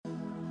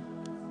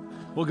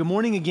Well, good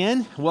morning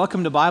again.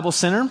 Welcome to Bible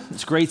Center.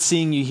 It's great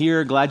seeing you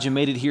here. Glad you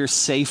made it here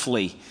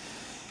safely.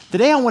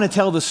 Today I want to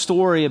tell the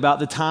story about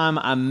the time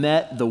I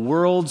met the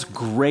world's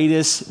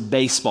greatest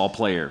baseball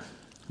player.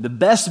 The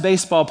best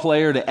baseball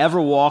player to ever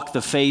walk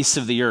the face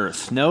of the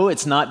earth. No,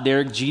 it's not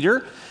Derek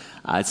Jeter.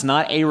 It's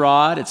not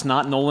A-Rod. It's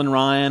not Nolan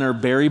Ryan or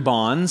Barry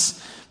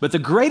Bonds. But the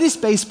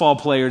greatest baseball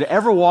player to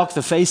ever walk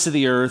the face of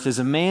the earth is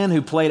a man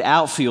who played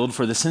outfield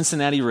for the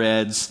Cincinnati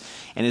Reds,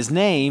 and his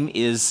name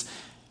is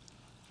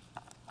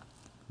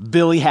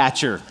Billy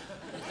Hatcher.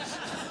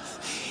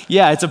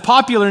 Yeah, it's a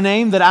popular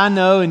name that I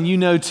know and you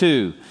know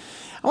too.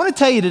 I want to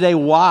tell you today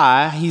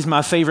why he's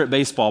my favorite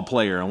baseball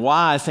player and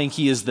why I think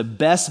he is the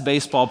best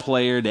baseball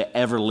player to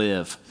ever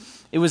live.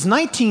 It was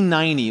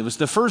 1990. It was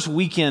the first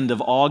weekend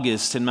of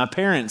August, and my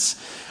parents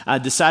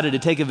decided to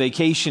take a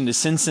vacation to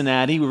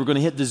Cincinnati. We were going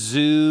to hit the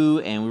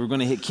zoo, and we were going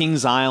to hit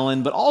Kings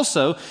Island, but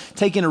also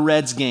take in a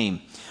Reds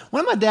game. One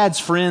of my dad's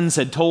friends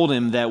had told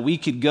him that we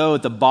could go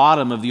at the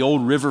bottom of the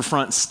old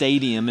Riverfront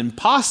Stadium and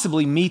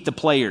possibly meet the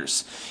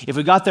players. If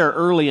we got there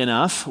early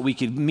enough, we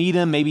could meet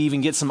them, maybe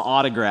even get some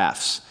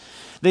autographs.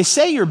 They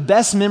say your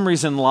best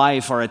memories in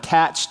life are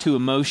attached to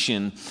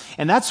emotion,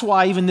 and that's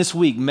why even this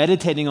week,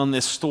 meditating on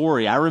this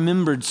story, I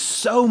remembered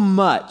so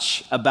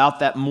much about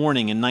that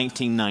morning in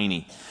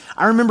 1990.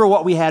 I remember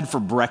what we had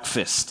for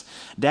breakfast.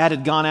 Dad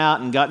had gone out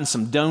and gotten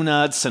some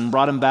donuts and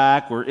brought them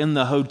back. We're in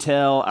the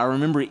hotel. I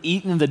remember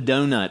eating the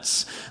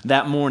donuts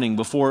that morning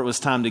before it was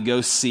time to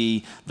go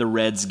see the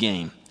Reds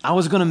game. I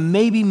was going to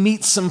maybe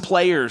meet some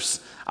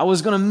players. I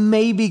was going to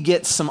maybe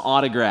get some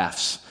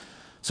autographs.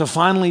 So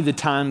finally the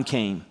time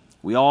came.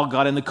 We all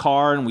got in the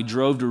car and we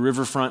drove to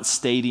Riverfront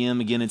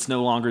Stadium. Again, it's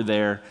no longer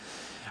there.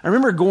 I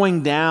remember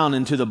going down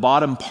into the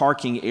bottom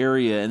parking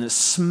area, and it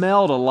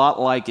smelled a lot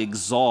like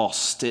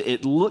exhaust.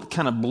 It looked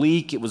kind of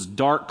bleak. It was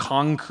dark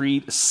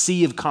concrete, a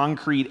sea of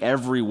concrete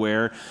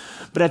everywhere.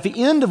 But at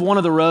the end of one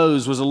of the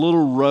rows was a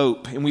little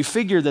rope, and we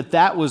figured that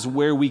that was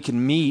where we could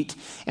meet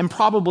and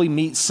probably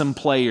meet some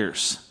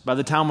players. By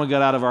the time we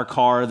got out of our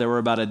car, there were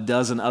about a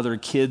dozen other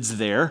kids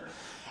there.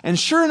 And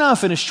sure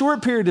enough, in a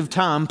short period of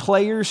time,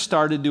 players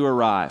started to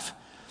arrive.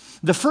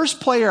 The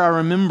first player I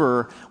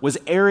remember was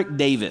Eric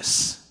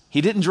Davis. He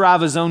didn't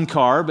drive his own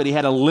car, but he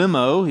had a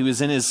limo. He was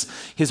in his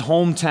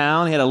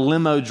hometown. He had a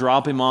limo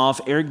drop him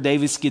off. Eric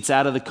Davis gets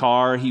out of the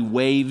car. He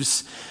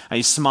waves.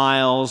 He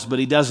smiles, but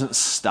he doesn't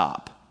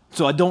stop.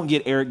 So I don't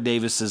get Eric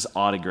Davis's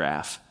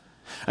autograph.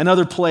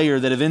 Another player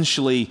that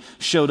eventually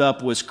showed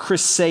up was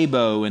Chris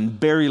Sabo and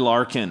Barry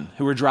Larkin,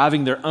 who were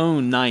driving their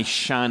own nice,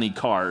 shiny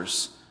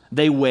cars.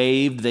 They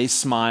waved, they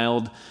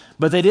smiled,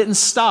 but they didn't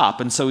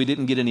stop, and so he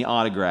didn't get any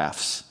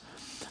autographs.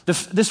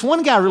 This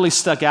one guy really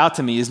stuck out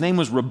to me. His name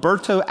was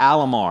Roberto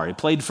Alomar. He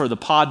played for the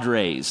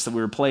Padres that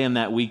we were playing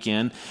that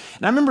weekend.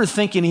 And I remember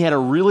thinking he had a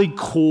really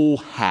cool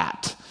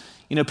hat.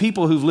 You know,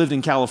 people who've lived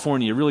in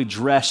California really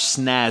dress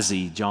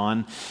snazzy,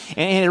 John.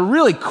 And a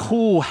really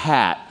cool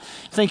hat.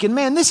 Thinking,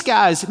 man, this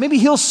guy's, maybe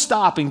he'll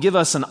stop and give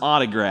us an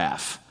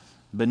autograph.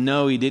 But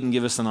no, he didn't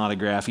give us an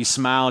autograph. He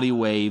smiled, he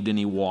waved, and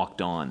he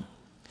walked on.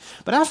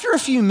 But after a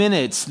few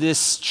minutes,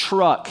 this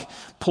truck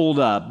pulled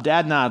up.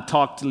 Dad and I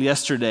talked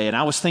yesterday, and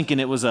I was thinking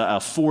it was a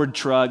Ford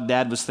truck.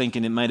 Dad was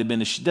thinking it might have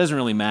been it doesn't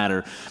really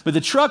matter. But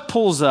the truck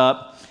pulls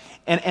up,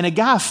 and a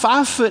guy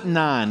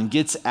 5'9"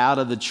 gets out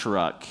of the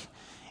truck.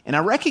 And I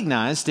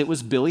recognized it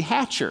was Billy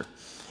Hatcher.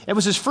 It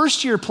was his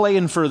first year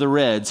playing for the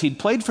Reds. He'd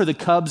played for the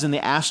Cubs and the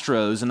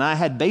Astros, and I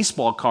had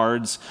baseball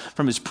cards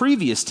from his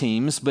previous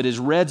teams, but his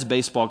Reds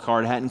baseball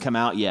card hadn't come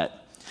out yet.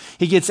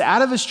 He gets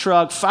out of his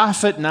truck,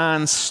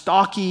 5'9",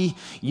 stocky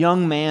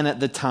young man at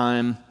the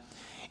time,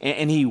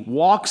 and he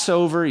walks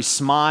over, he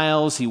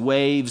smiles, he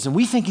waves, and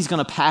we think he's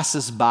going to pass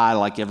us by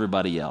like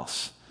everybody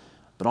else.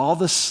 But all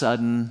of a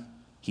sudden,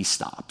 he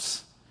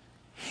stops.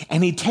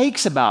 And he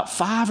takes about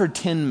 5 or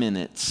 10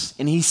 minutes,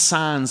 and he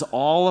signs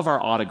all of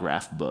our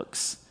autograph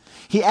books.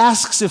 He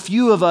asks a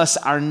few of us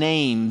our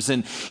names,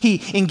 and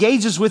he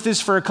engages with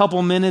us for a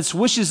couple minutes,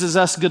 wishes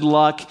us good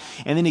luck,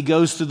 and then he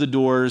goes through the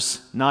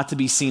doors, not to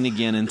be seen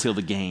again until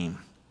the game.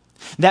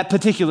 That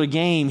particular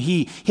game,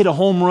 he hit a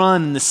home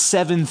run in the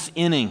 7th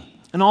inning.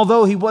 And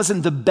although he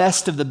wasn't the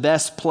best of the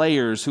best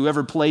players who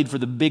ever played for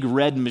the Big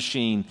Red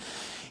Machine,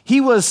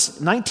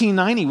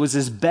 1990 was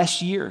his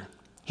best year.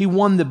 He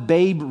won the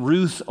Babe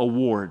Ruth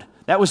Award.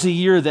 That was the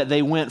year that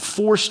they went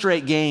 4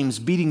 straight games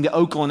beating the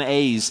Oakland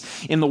A's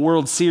in the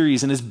World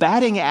Series. And his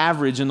batting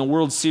average in the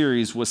World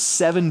Series was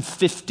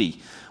 .750,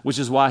 which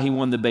is why he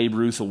won the Babe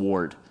Ruth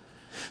Award.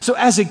 So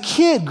as a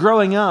kid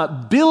growing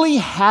up, Billy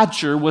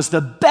Hatcher was the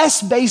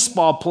best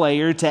baseball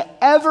player to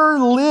ever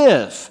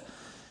live.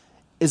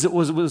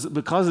 Was it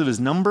because of his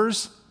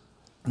numbers?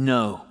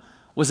 No.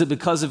 Was it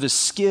because of his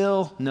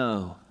skill?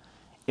 No.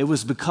 It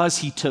was because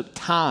he took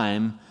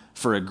time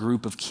for a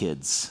group of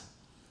kids.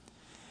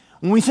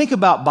 When we think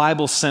about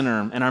Bible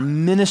Center and our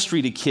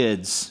ministry to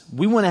kids,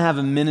 we want to have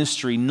a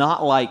ministry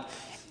not like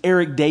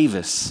Eric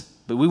Davis,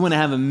 but we want to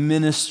have a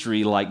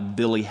ministry like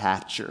Billy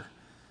Hatcher.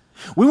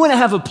 We want to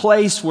have a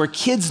place where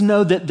kids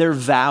know that they're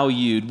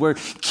valued, where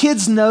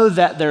kids know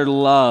that they're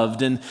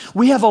loved. And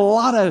we have a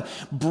lot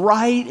of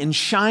bright and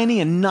shiny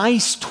and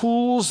nice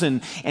tools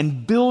and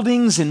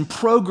buildings and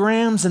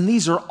programs, and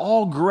these are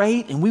all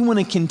great, and we want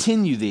to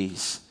continue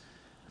these.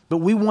 But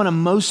we want to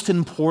most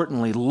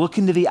importantly look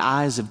into the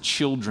eyes of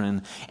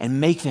children and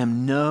make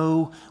them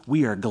know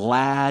we are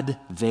glad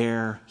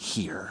they're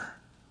here.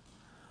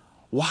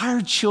 Why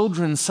are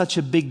children such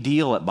a big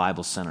deal at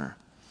Bible Center?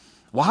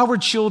 Why were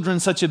children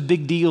such a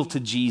big deal to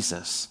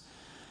Jesus?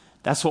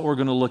 That's what we're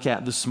going to look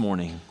at this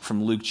morning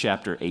from Luke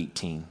chapter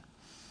 18.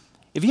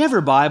 If you have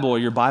your Bible or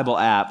your Bible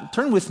app,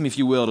 turn with me, if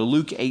you will, to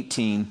Luke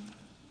 18,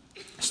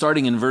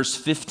 starting in verse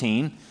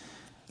 15.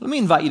 Let me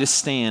invite you to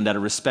stand out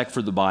of respect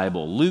for the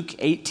Bible. Luke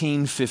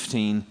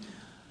 18:15,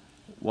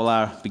 while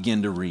I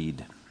begin to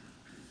read.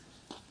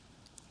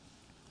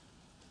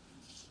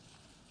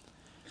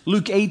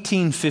 Luke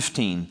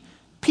 18:15.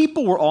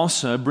 People were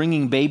also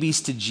bringing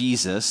babies to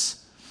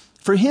Jesus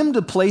for him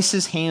to place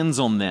his hands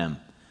on them.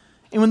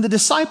 And when the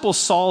disciples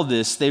saw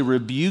this, they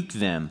rebuked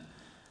them.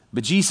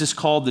 But Jesus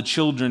called the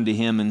children to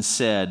him and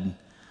said,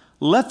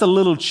 "Let the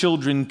little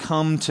children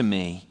come to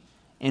me,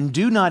 and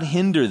do not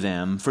hinder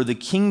them, for the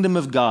kingdom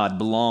of God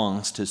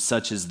belongs to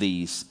such as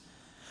these.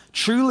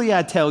 Truly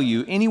I tell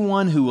you,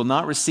 anyone who will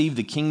not receive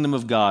the kingdom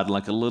of God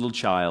like a little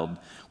child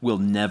will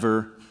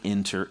never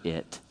enter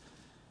it."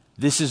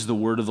 This is the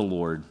word of the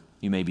Lord.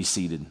 You may be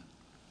seated.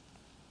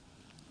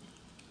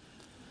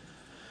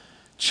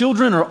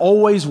 Children are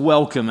always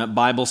welcome at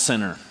Bible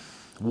Center.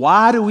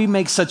 Why do we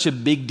make such a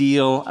big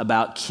deal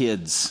about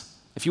kids?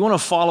 If you want to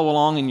follow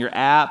along in your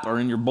app or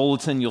in your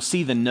bulletin, you'll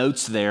see the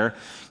notes there.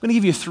 I'm going to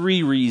give you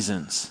 3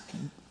 reasons.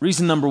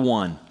 Reason number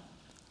 1,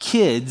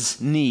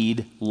 kids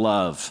need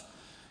love.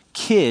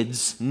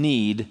 Kids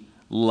need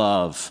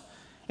love.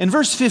 In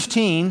verse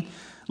 15,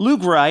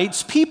 Luke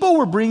writes, people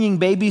were bringing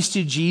babies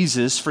to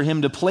Jesus for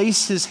him to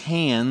place his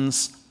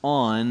hands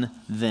on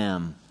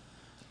them.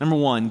 Number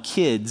 1,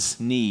 kids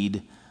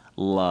need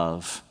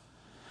love.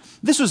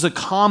 This was a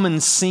common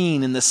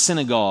scene in the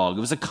synagogue. It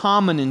was a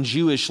common in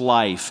Jewish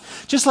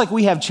life. Just like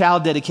we have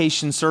child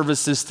dedication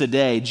services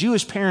today,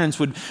 Jewish parents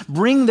would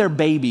bring their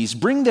babies,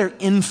 bring their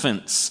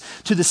infants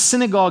to the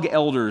synagogue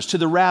elders, to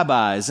the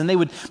rabbis, and they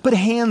would put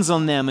hands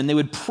on them and they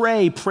would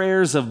pray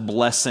prayers of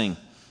blessing.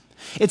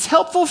 It's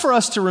helpful for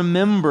us to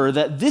remember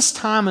that this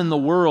time in the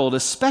world,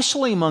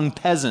 especially among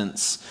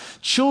peasants,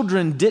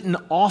 children didn't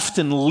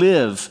often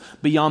live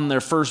beyond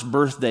their first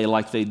birthday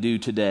like they do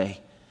today.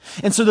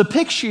 And so the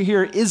picture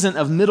here isn't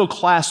of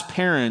middle-class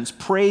parents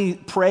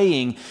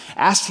praying,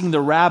 asking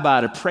the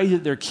rabbi to pray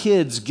that their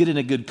kids get in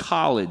a good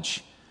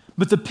college.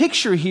 But the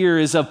picture here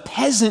is of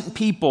peasant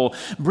people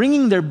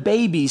bringing their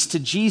babies to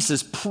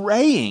Jesus,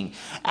 praying,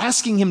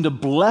 asking him to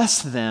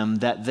bless them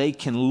that they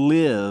can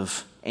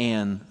live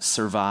and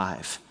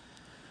survive.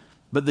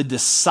 But the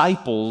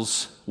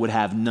disciples would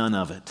have none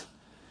of it.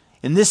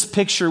 In this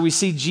picture, we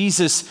see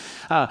Jesus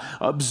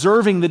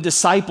observing the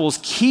disciples,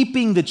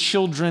 keeping the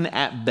children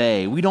at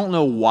bay. We don't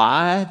know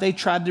why they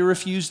tried to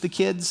refuse the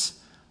kids.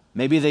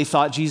 Maybe they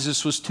thought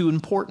Jesus was too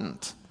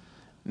important.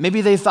 Maybe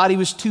they thought he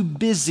was too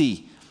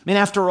busy. I mean,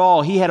 after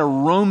all, he had a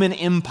Roman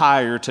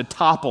Empire to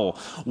topple.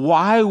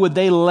 Why would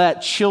they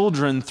let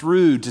children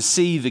through to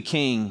see the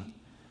king?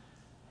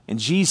 And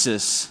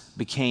Jesus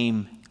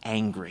became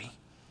angry.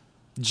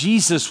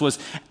 Jesus was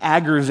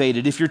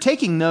aggravated. If you're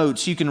taking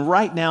notes, you can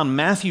write down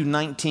Matthew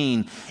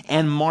 19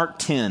 and Mark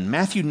 10.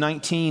 Matthew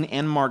 19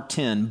 and Mark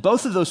 10.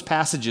 Both of those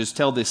passages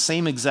tell the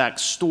same exact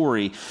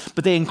story,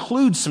 but they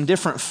include some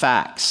different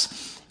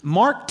facts.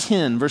 Mark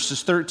 10,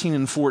 verses 13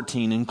 and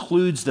 14,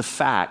 includes the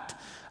fact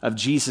of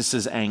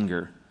Jesus'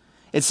 anger.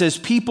 It says,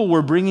 people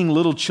were bringing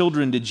little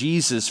children to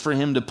Jesus for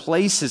him to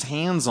place his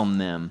hands on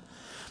them,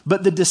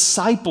 but the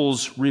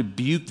disciples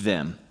rebuked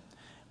them.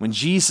 When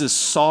Jesus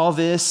saw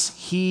this,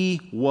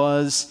 he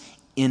was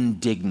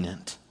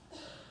indignant.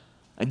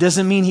 It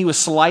doesn't mean he was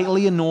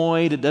slightly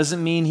annoyed. It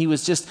doesn't mean he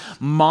was just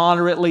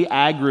moderately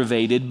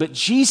aggravated. But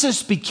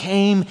Jesus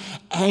became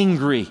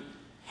angry.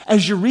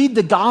 As you read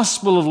the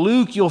Gospel of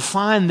Luke, you'll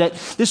find that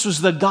this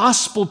was the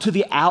gospel to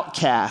the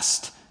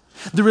outcast.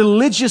 The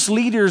religious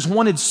leaders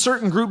wanted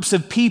certain groups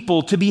of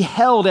people to be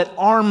held at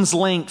arm's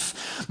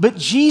length. But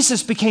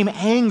Jesus became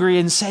angry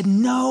and said,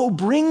 no,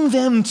 bring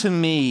them to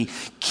me.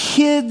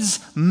 Kids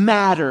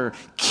matter.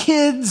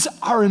 Kids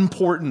are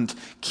important.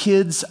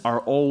 Kids are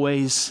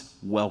always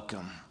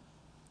welcome.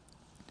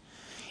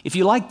 If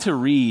you like to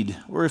read,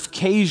 or if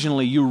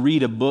occasionally you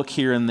read a book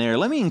here and there,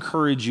 let me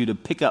encourage you to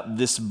pick up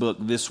this book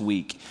this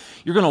week.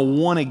 You're going to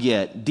want to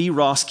get D.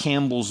 Ross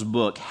Campbell's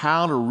book,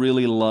 How to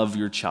Really Love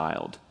Your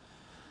Child.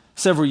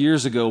 Several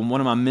years ago,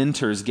 one of my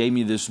mentors gave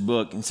me this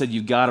book and said,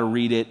 you've got to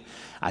read it.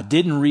 I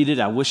didn't read it.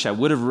 I wish I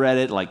would have read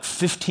it like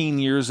 15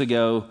 years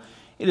ago.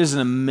 It is an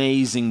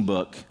amazing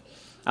book.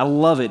 I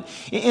love it.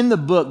 In the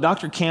book,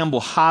 Dr. Campbell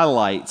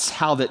highlights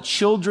how that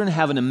children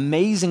have an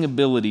amazing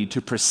ability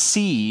to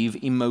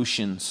perceive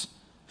emotions.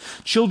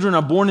 Children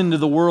are born into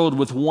the world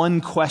with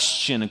one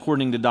question,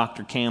 according to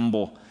Dr.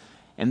 Campbell,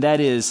 and that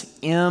is,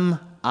 am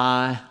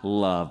I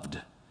loved.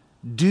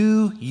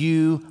 Do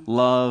you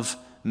love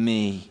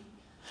me?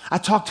 I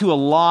talk to a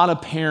lot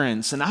of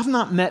parents, and I've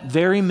not met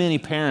very many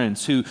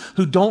parents who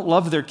don't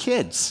love their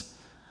kids.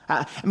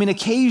 I mean,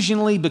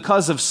 occasionally,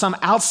 because of some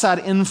outside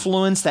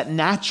influence, that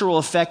natural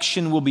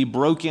affection will be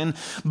broken.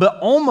 But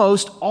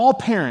almost all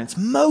parents,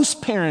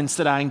 most parents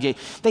that I engage,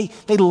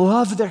 they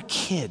love their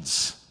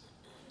kids.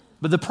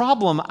 But the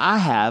problem I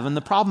have, and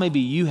the problem maybe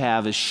you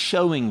have, is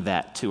showing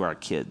that to our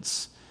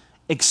kids.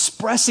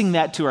 Expressing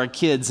that to our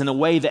kids in a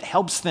way that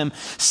helps them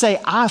say,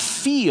 I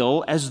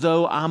feel as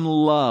though I'm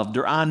loved,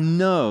 or I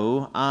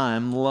know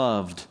I'm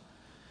loved.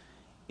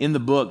 In the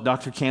book,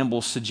 Dr.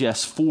 Campbell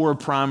suggests 4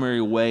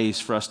 primary ways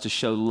for us to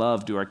show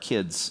love to our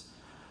kids.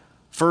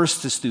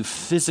 First is through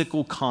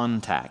physical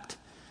contact.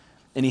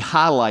 And he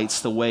highlights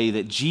the way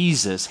that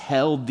Jesus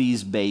held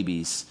these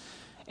babies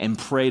and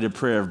prayed a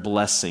prayer of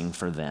blessing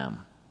for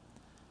them.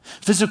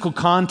 Physical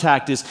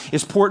contact is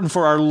important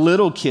for our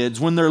little kids.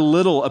 When they're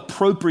little,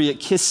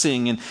 appropriate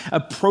kissing and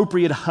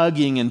appropriate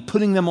hugging and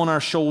putting them on our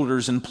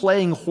shoulders and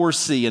playing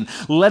horsey and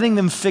letting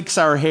them fix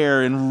our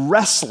hair and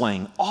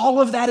wrestling.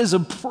 All of that is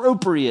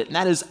appropriate and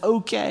that is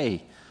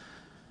okay.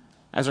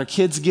 As our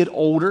kids get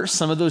older,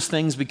 some of those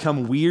things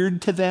become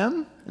weird to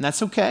them, and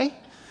that's okay.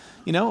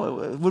 You know,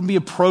 it wouldn't be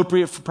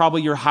appropriate for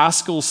probably your high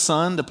school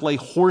son to play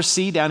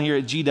horsey down here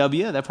at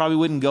GW. That probably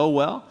wouldn't go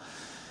well.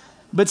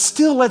 But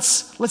still,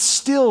 let's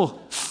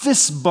still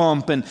fist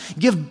bump and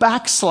give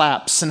back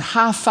slaps and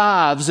high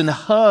fives and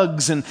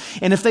hugs. And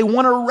if they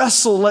want to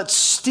wrestle, let's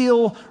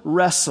still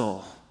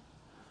wrestle.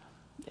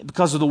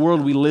 Because of the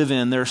world we live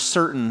in, there are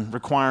certain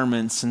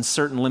requirements and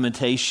certain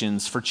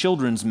limitations for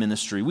children's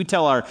ministry. We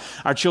tell our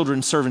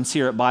children's servants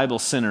here at Bible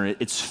Center,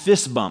 it's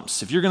fist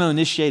bumps. If you're going to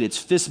initiate, it's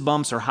fist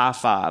bumps or high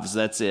fives.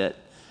 That's it.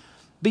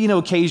 But you know,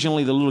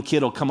 occasionally the little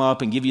kid will come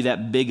up and give you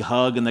that big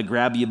hug and they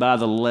grab you by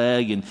the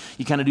leg and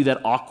you kind of do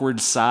that awkward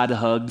side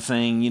hug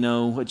thing, you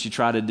know, what you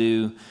try to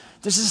do.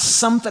 There's just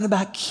something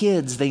about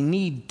kids. They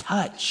need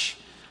touch.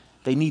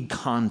 They need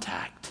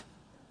contact.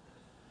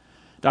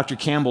 Dr.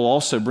 Campbell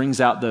also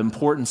brings out the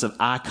importance of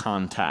eye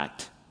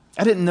contact.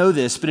 I didn't know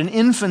this, but an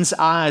infant's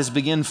eyes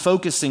begin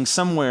focusing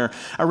somewhere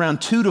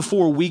around 2 to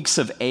 4 weeks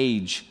of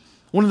age.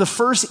 One of the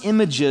first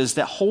images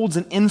that holds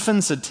an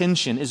infant's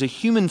attention is a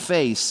human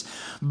face,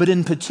 but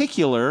in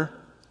particular,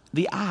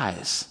 the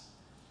eyes.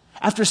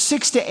 After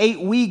 6 to 8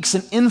 weeks,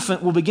 an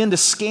infant will begin to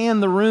scan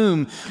the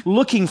room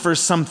looking for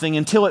something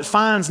until it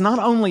finds not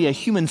only a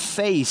human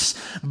face,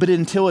 but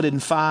until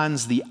it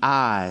finds the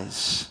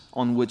eyes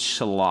on which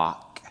to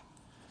lock.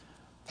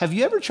 Have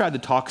you ever tried to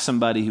talk to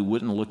somebody who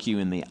wouldn't look you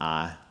in the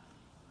eye?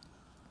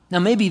 Now,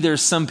 maybe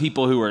there's some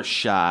people who are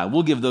shy.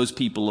 We'll give those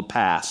people a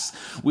pass.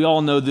 We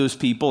all know those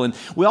people. And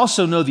we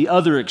also know the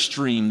other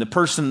extreme, the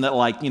person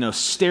that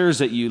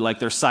stares at you like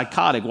they're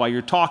psychotic while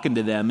you're talking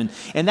to them.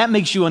 And that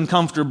makes you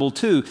uncomfortable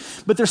too.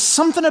 But there's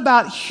something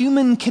about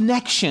human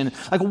connection.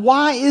 Like,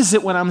 why is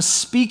it when I'm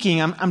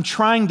speaking, I'm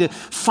trying to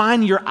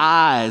find your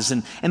eyes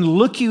and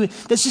look you?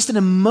 That's just an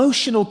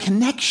emotional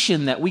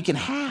connection that we can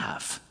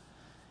have.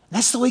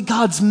 That's the way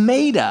God's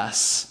made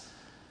us.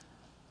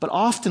 But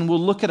often we'll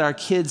look at our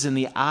kids in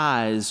the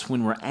eyes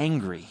when we're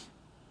angry,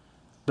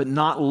 but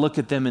not look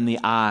at them in the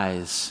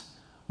eyes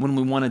when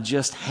we want to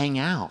just hang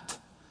out,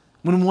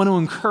 when we want to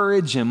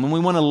encourage them, when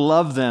we want to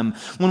love them,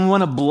 when we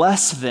want to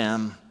bless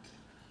them.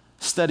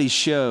 Studies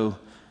show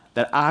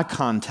that eye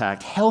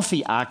contact,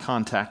 healthy eye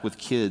contact with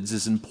kids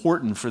is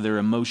important for their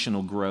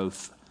emotional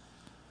growth.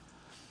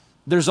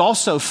 There's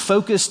also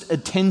focused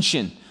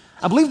attention.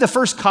 I believe the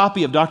first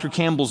copy of Dr.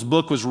 Campbell's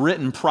book was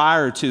written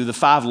prior to the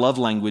 5 Love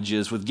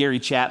Languages with Gary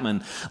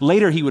Chapman.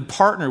 Later, he would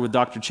partner with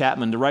Dr.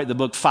 Chapman to write the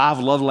book 5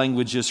 Love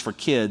Languages for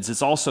Kids.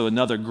 It's also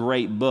another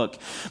great book.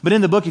 But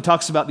in the book, he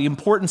talks about the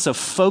importance of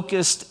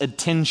focused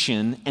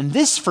attention. And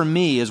this, for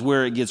me, is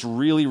where it gets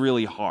really,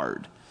 really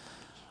hard.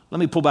 Let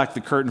me pull back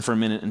the curtain for a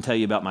minute and tell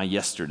you about my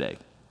yesterday.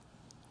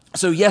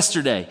 So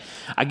yesterday,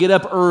 I get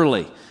up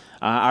early.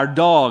 Our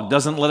dog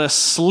doesn't let us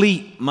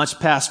sleep much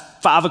past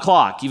 5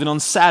 o'clock, even on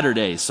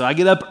Saturdays. So I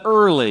get up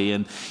early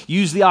and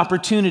use the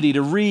opportunity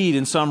to read.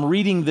 And so I'm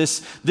reading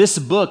this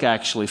book,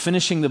 actually,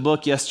 finishing the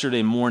book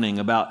yesterday morning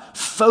about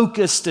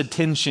focused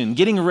attention,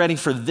 getting ready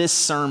for this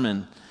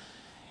sermon.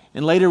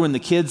 And later when the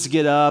kids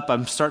get up,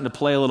 I'm starting to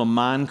play a little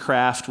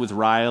Minecraft with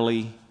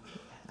Riley.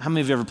 How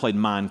many of you ever played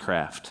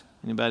Minecraft?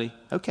 Anybody?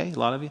 Okay, a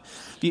lot of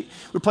you.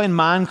 We're playing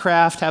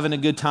Minecraft, having a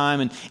good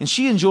time, and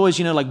she enjoys,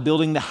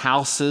 building the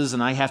houses,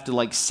 and I have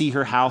to see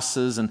her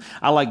houses, and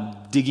I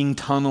like digging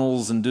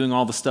tunnels and doing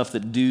all the stuff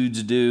that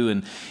dudes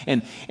do,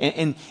 and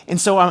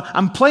so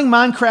I'm playing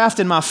Minecraft,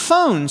 and my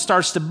phone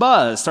starts to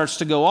buzz, starts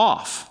to go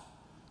off.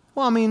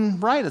 Well,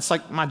 right? It's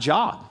like my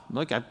job.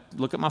 I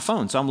look at my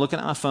phone, so I'm looking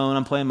at my phone,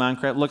 I'm playing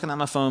Minecraft, looking at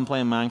my phone,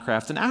 playing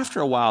Minecraft, and after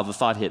a while, the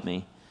thought hit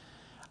me.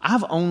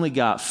 I've only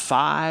got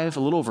a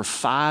little over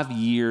 5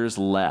 years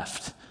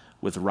left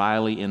with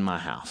Riley in my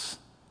house.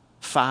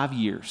 5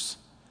 years.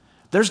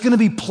 There's going to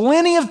be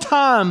plenty of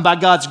time by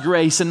God's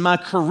grace in my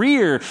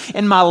career,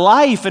 in my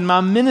life, in my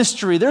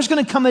ministry. There's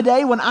going to come a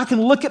day when I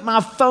can look at my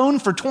phone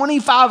for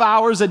 25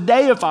 hours a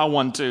day if I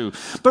want to.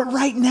 But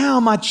right now,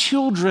 my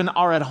children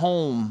are at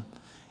home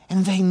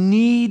and they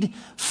need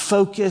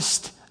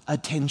focused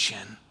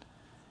attention.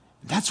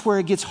 That's where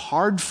it gets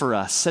hard for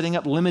us, setting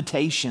up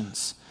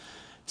limitations,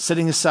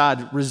 setting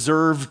aside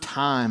reserved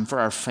time for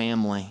our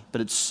family. But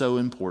it's so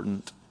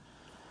important.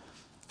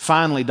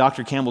 Finally,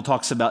 Dr. Campbell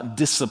talks about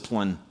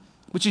discipline,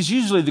 which is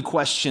usually the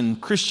question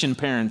Christian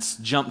parents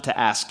jump to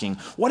asking.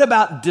 What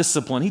about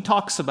discipline? He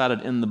talks about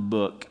it in the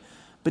book,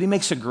 but he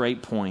makes a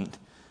great point.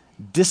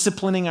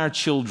 Disciplining our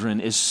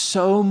children is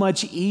so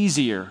much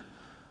easier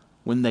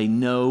when they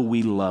know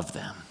we love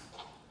them.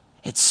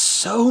 It's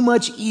so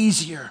much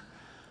easier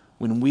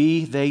when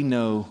they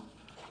know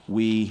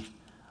we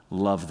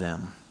love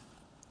them.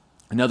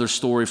 Another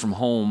story from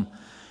home.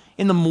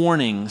 In the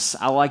mornings,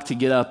 I like to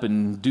get up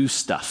and do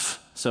stuff.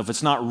 So if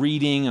it's not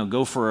reading, I'll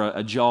go for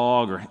a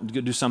jog or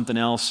go do something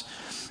else.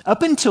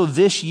 Up until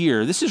this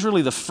year, this is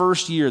really the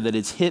first year that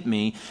it's hit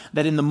me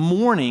that in the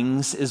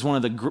mornings is one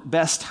of the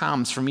best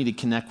times for me to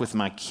connect with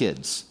my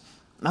kids.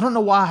 I don't know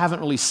why I haven't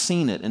really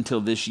seen it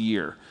until this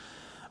year.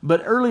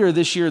 But earlier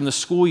this year in the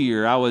school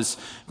year, I was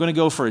going to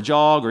go for a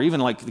jog, or even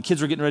like the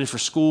kids were getting ready for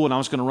school and I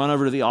was going to run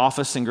over to the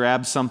office and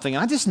grab something.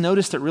 And I just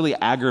noticed it really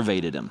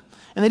aggravated them.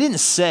 And they didn't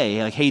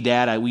say, like, hey,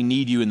 Dad, we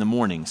need you in the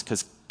mornings,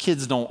 because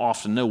kids don't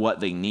often know what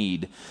they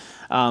need.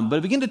 But I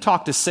began to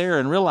talk to Sarah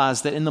and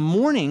realized that in the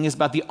morning is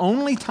about the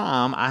only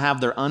time I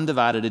have their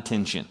undivided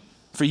attention.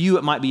 For you,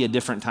 it might be a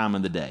different time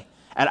of the day.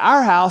 At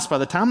our house, by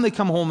the time they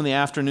come home in the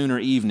afternoon or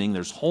evening,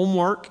 there's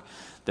homework,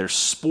 there's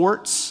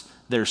sports,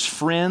 there's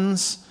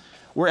friends.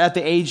 We're at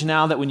the age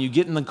now that when you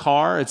get in the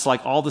car, it's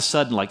like all of a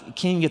sudden, like, you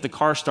can't even get the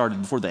car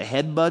started before the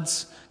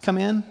headbuds come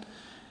in.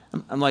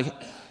 I'm like,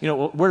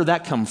 where did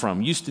that come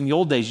from? Used to, in the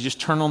old days, you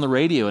just turn on the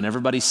radio and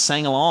everybody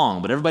sang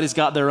along, but everybody's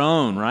got their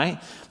own, right?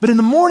 But in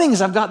the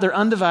mornings, I've got their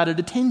undivided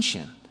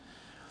attention.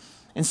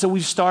 And so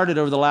we've started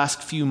over the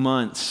last few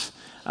months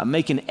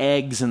making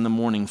eggs in the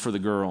morning for the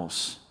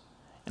girls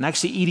and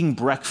actually eating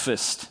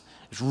breakfast.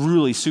 It's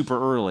really super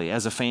early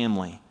as a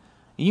family.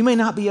 You may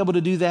not be able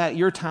to do that.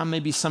 Your time may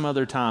be some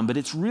other time, but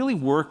it's really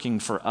working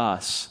for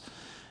us.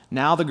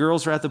 Now the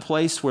girls are at the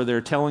place where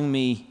they're telling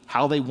me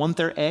how they want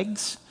their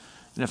eggs,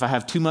 and if I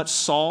have too much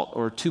salt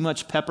or too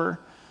much pepper.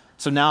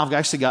 So now I've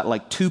actually got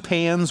like 2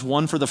 pans,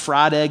 one for the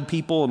fried egg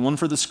people and one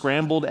for the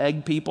scrambled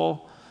egg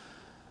people.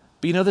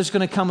 But there's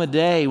going to come a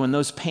day when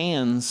those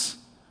pans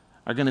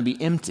are going to be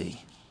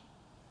empty.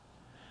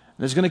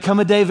 There's going to come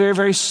a day very,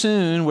 very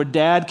soon where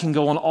Dad can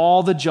go on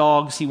all the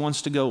jogs he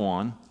wants to go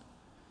on.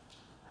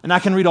 And I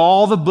can read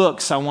all the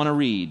books I want to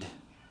read,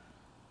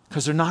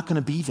 because they're not going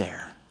to be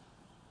there.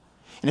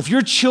 And if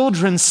your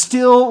children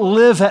still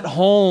live at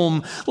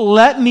home,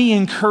 let me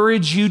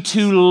encourage you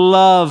to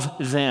love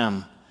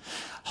them.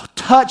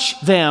 Touch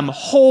them,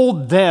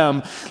 hold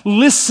them,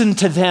 listen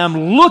to them,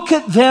 look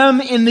at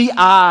them in the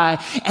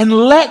eye, and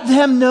let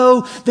them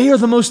know they are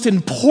the most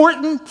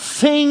important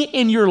thing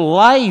in your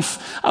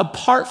life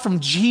apart from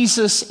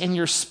Jesus and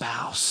your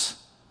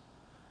spouse.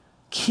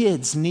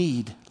 Kids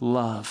need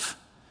love.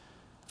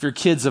 If your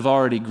kids have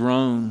already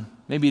grown,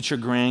 maybe it's your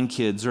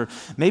grandkids, or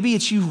maybe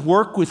it's you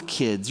work with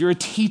kids. You're a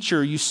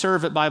teacher, you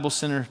serve at Bible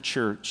Center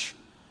Church.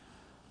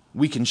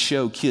 We can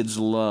show kids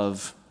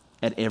love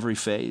at every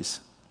phase.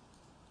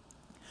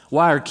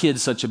 Why are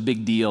kids such a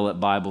big deal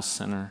at Bible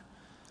Center?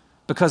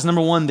 Because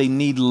number one, they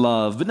need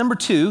love. But number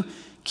two,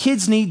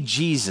 kids need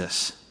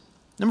Jesus.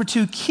 Number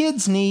two,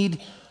 kids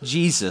need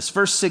Jesus.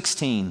 Verse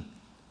 16,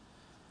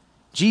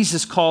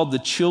 Jesus called the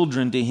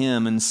children to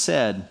him and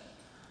said,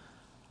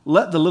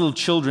 "Let the little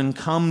children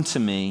come to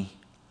me,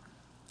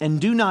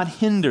 and do not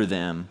hinder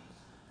them,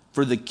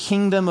 for the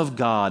kingdom of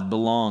God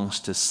belongs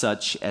to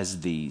such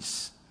as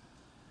these."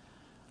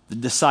 The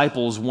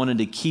disciples wanted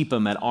to keep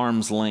him at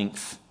arm's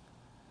length,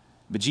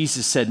 but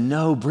Jesus said,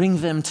 "No,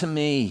 bring them to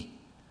me."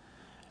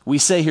 We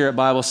say here at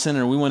Bible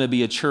Center, we want to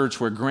be a church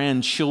where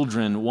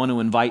grandchildren want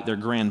to invite their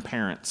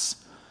grandparents.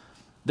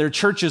 There are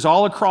churches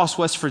all across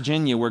West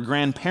Virginia where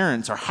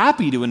grandparents are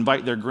happy to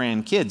invite their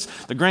grandkids.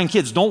 The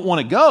grandkids don't want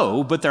to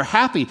go, but they're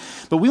happy.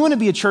 But we want to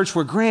be a church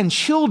where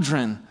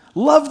grandchildren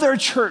love their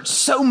church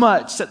so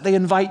much that they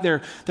invite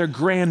their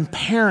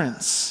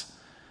grandparents.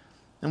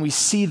 And we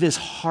see this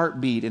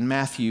heartbeat in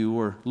Matthew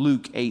or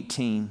Luke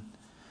 18.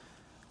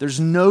 There's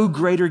no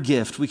greater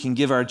gift we can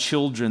give our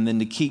children than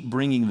to keep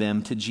bringing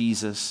them to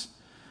Jesus.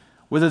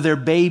 Whether they're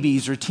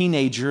babies or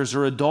teenagers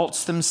or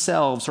adults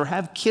themselves or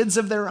have kids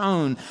of their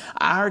own,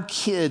 our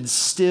kids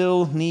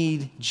still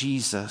need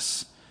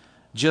Jesus,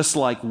 just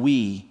like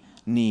we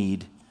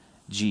need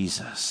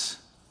Jesus.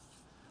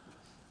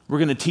 We're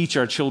going to teach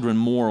our children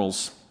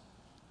morals.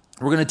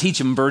 We're going to teach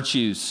them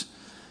virtues.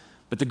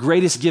 But the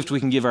greatest gift we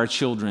can give our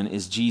children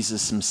is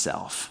Jesus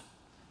himself.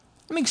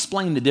 Let me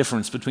explain the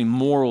difference between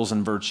morals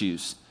and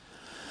virtues.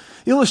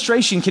 The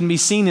illustration can be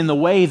seen in the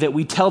way that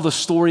we tell the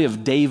story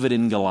of David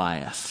and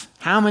Goliath.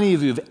 How many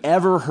of you have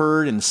ever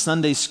heard in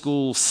Sunday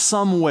school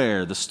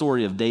somewhere the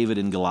story of David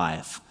and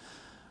Goliath?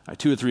 All right,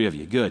 2 or 3 of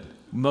you. Good.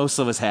 Most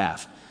of us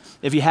have.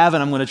 If you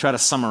haven't, I'm going to try to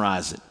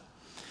summarize it.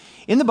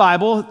 In the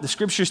Bible, the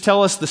scriptures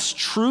tell us this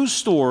true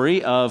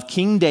story of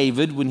King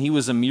David when he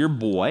was a mere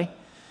boy,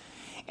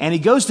 and he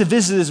goes to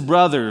visit his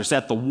brothers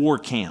at the war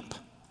camp.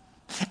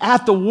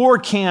 At the war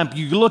camp,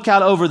 you look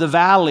out over the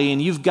valley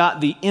and you've got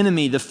the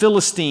enemy, the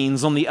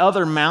Philistines, on the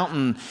other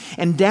mountain.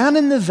 And down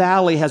in the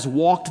valley has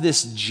walked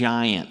this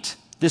giant,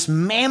 this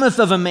mammoth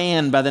of a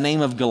man by the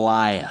name of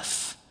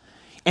Goliath.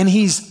 And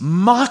he's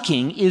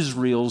mocking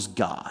Israel's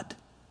God.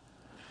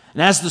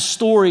 And as the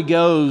story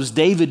goes,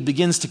 David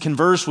begins to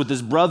converse with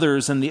his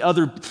brothers and the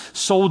other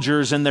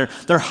soldiers, and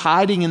they're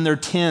hiding in their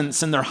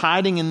tents, and they're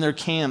hiding in their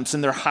camps,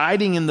 and they're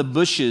hiding in the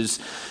bushes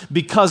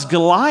because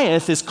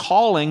Goliath is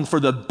calling for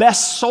the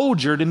best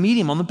soldier to meet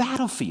him on the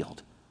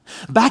battlefield.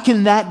 Back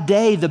in that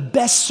day, the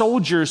best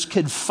soldiers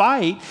could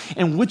fight,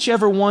 and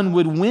whichever one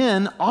would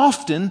win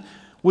often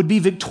would be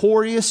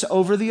victorious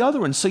over the other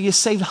one. So you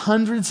saved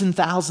hundreds and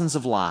thousands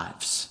of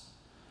lives.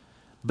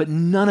 But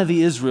none of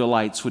the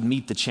Israelites would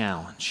meet the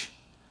challenge.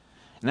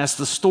 And as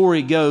the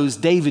story goes,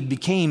 David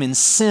became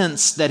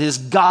incensed that his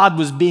God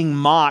was being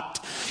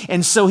mocked.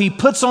 And so he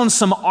puts on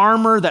some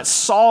armor that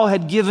Saul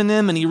had given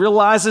him, and he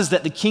realizes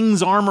that the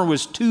king's armor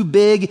was too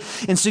big.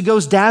 And so he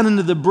goes down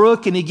into the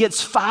brook and he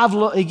gets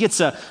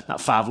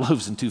not 5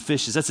 loaves and 2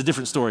 fishes. That's a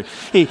different story.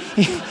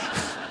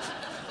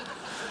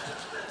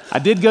 I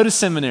did go to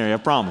seminary, I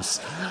promise.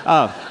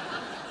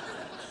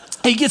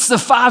 He gets the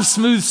 5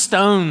 smooth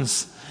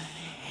stones.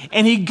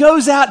 And he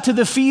goes out to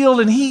the field,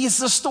 and as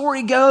the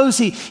story goes,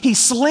 he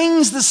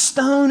slings the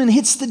stone and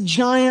hits the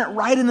giant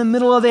right in the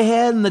middle of the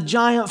head, and the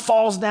giant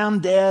falls down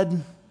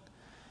dead.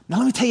 Now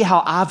let me tell you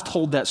how I've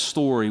told that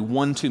story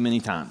one too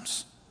many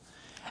times.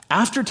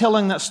 After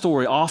telling that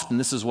story, often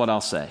this is what I'll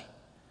say.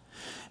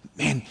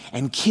 Man,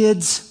 and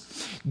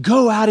kids,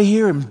 go out of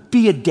here and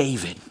be a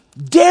David.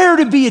 Dare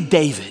to be a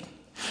David.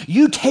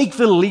 You take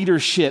the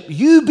leadership.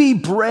 You be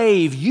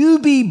brave. You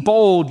be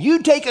bold.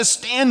 You take a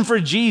stand for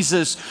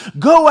Jesus.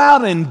 Go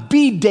out and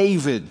be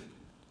David.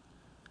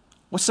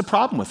 What's the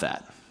problem with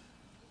that?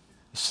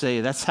 You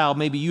say, that's how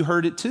maybe you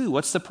heard it too.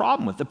 What's the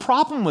problem with it? The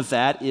problem with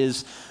that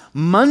is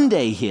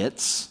Monday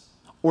hits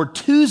or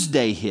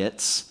Tuesday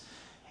hits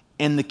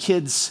and the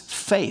kids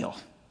fail.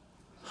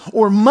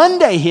 Or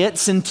Monday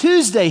hits and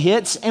Tuesday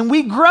hits and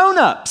we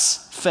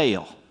grown-ups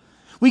fail.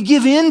 We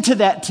give in to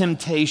that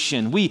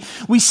temptation. We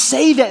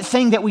say that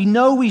thing that we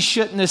know we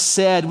shouldn't have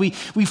said. We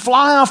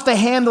fly off the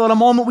handle at a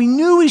moment we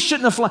knew we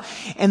shouldn't have flown.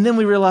 And then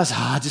we realize,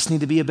 I just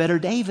need to be a better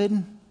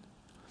David.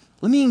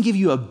 Let me give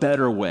you a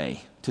better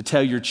way to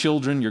tell your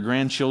children, your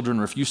grandchildren,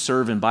 or if you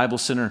serve in Bible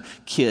Center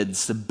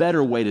kids, the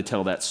better way to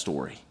tell that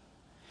story.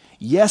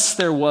 Yes,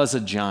 there was a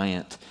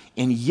giant.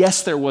 And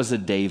yes, there was a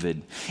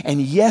David. And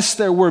yes,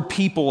 there were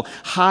people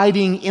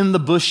hiding in the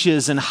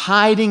bushes and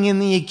hiding in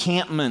the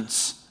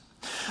encampments.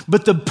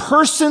 But the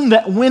person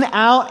that went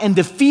out and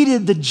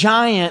defeated the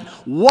giant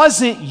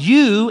wasn't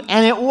you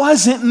and it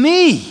wasn't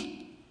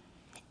me.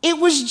 It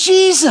was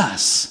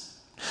Jesus.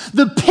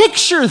 The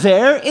picture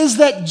there is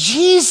that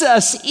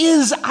Jesus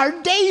is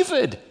our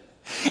David.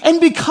 And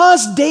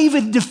because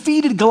David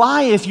defeated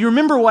Goliath, you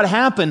remember what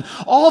happened?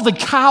 All the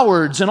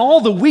cowards and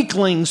all the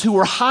weaklings who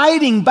were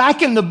hiding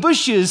back in the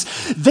bushes,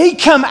 they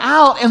come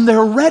out and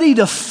they're ready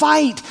to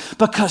fight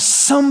because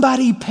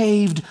somebody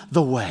paved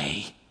the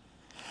way.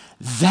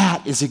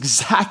 That is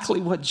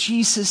exactly what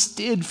Jesus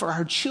did for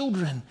our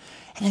children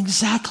and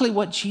exactly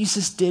what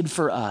Jesus did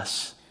for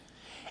us.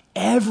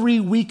 Every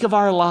week of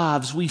our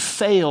lives, we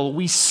fail,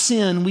 we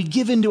sin, we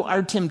give into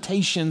our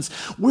temptations.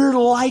 We're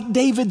like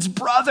David's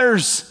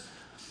brothers.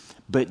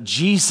 But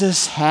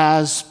Jesus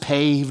has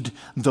paved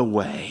the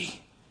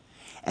way.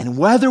 And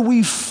whether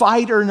we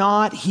fight or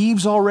not,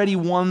 He's already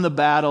won the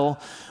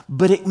battle.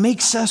 But it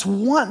makes us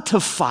want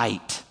to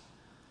fight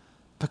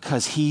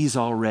because He's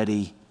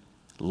already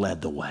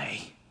led the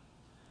way.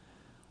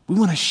 We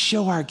want to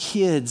show our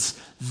kids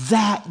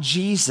that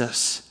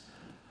Jesus.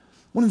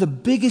 One of the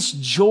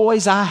biggest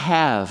joys I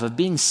have of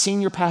being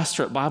senior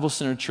pastor at Bible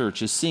Center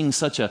Church is seeing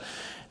such a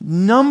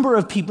number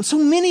of people, so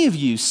many of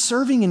you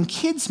serving in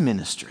kids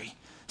ministry.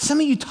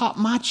 Some of you taught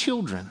my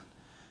children.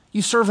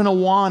 You serve in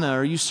Awana,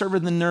 or you serve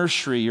in the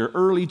nursery, or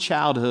early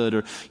childhood,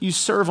 or you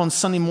serve on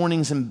Sunday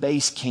mornings in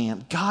base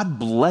camp. God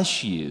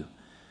bless you.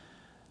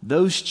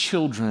 Those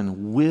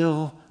children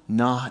will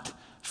not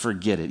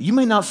forget it. You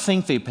may not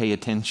think they pay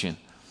attention,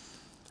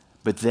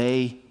 but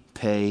they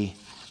pay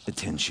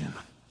attention.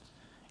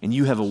 And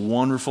you have a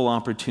wonderful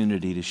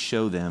opportunity to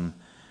show them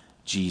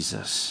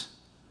Jesus.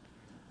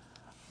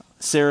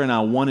 Sarah and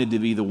I wanted to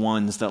be the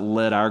ones that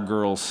led our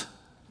girls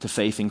to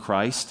faith in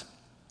Christ.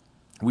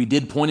 We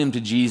did point them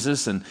to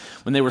Jesus, and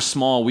when they were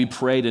small, we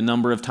prayed a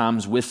number of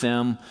times with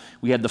them.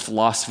 We had the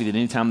philosophy that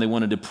anytime they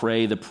wanted to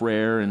pray the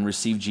prayer and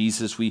receive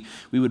Jesus, we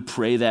would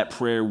pray that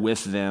prayer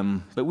with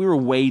them. But we were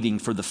waiting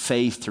for the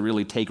faith to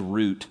really take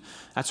root.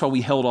 That's why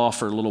we held off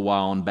for a little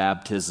while on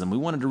baptism. We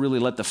wanted to really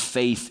let the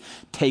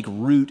faith take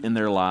root in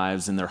their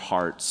lives, in their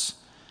hearts.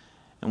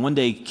 And one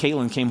day,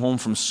 Caitlin came home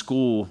from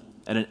school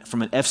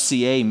from an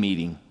FCA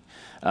meeting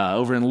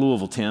over in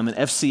Louisville, Tim, an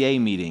FCA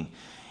meeting.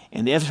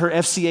 And her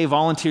FCA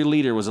volunteer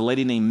leader was a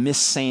lady named Miss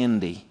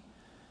Sandy.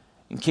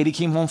 And Katie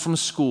came home from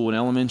school, an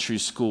elementary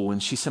school,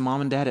 and she said,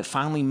 Mom and Dad, it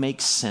finally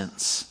makes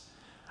sense.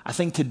 I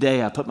think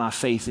today I put my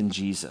faith in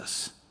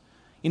Jesus.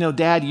 You know,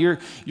 Dad, you're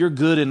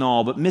good and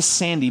all, but Miss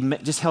Sandy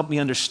just helped me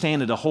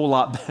understand it a whole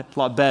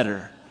lot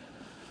better.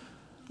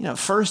 You know, at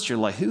first you're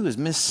like, who is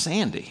Miss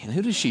Sandy? And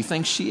who does she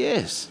think she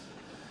is?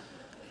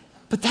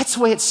 But that's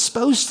the way it's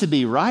supposed to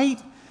be,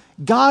 right?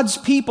 God's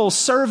people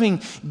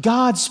serving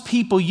God's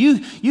people.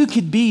 You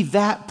could be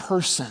that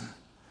person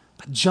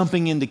by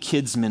jumping into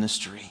kids'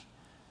 ministry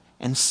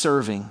and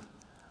serving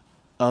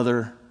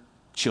other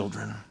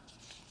children.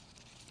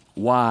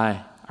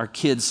 Why are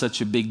kids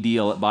such a big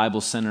deal at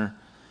Bible Center?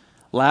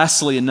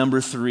 Lastly, and number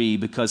 3,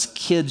 because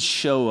kids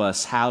show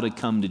us how to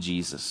come to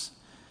Jesus.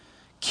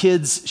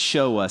 Kids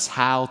show us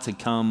how to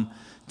come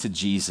to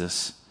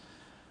Jesus.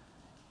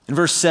 In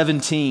verse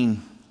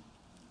 17,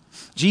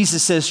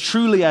 Jesus says,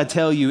 truly I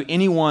tell you,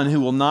 anyone who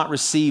will not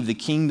receive the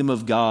kingdom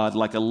of God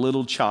like a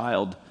little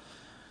child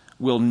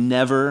will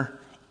never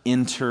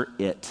enter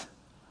it.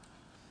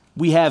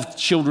 We have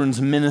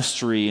children's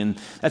ministry, and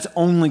that's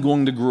only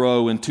going to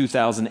grow in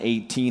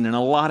 2018, and a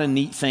lot of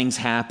neat things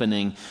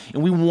happening.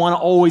 And we want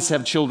to always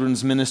have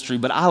children's ministry,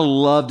 but I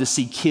love to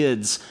see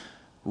kids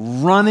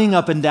running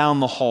up and down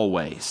the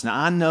hallways. Now,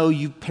 I know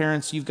you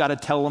parents, you've got to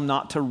tell them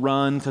not to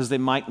run because they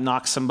might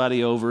knock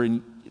somebody over,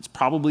 and it's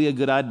probably a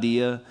good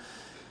idea.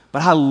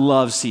 But I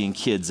love seeing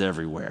kids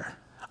everywhere.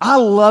 I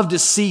love to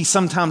see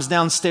sometimes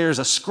downstairs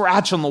a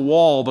scratch on the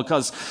wall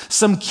because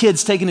some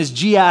kid's taken his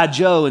G.I.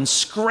 Joe and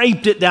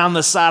scraped it down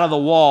the side of the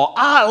wall.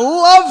 I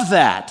love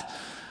that.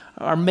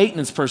 Our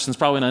maintenance person's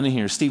probably not in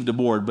here, Steve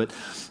DeBoard, but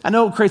I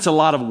know it creates a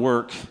lot of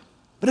work,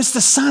 but it's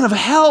the sign of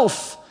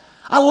health.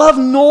 I love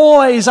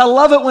noise. I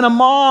love it when a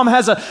mom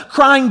has a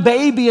crying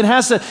baby and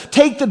has to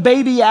take the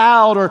baby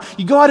out, or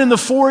you go out in the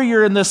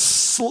foyer and it's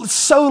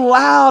so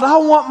loud. I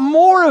want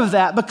more of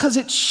that because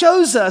it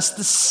shows us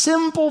the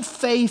simple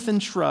faith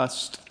and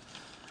trust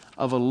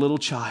of a little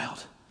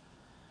child.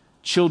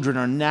 Children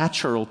are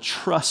natural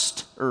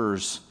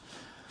trusters.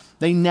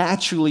 They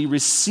naturally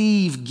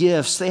receive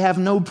gifts. They have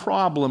no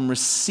problem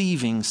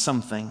receiving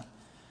something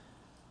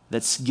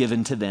that's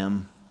given to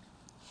them.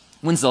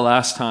 When's the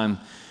last time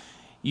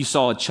you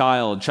saw a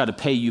child try to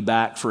pay you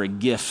back for a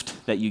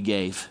gift that you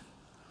gave?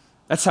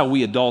 That's how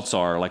we adults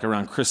are, like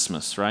around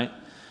Christmas, right?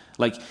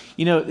 Like,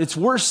 you know, it's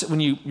worse when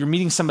you're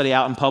meeting somebody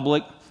out in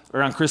public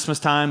around Christmas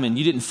time and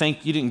you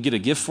didn't get a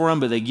gift for them,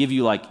 but they give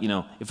you, like, you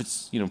know, if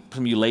it's, you know,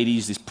 some of you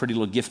ladies, this pretty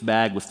little gift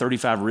bag with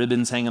 35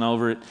 ribbons hanging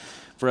over it.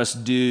 For us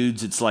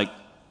dudes, it's like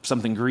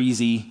something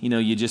greasy, you know,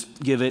 you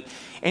just give it.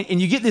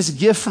 And you get this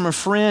gift from a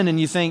friend and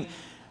you think,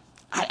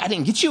 I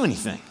didn't get you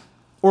anything.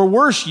 Or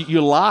worse,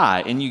 you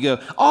lie and you go,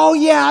 oh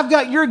yeah, I've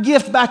got your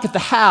gift back at the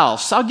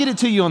house. I'll get it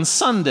to you on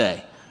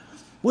Sunday.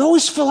 We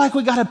always feel like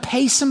we got to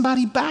pay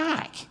somebody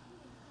back,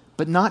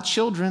 but not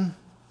children.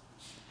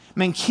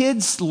 Man,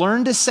 kids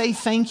learn to say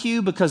thank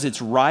you because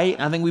it's right.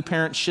 I think we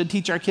parents should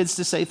teach our kids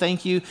to say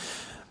thank you.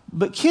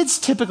 But kids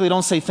typically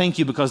don't say thank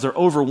you because they're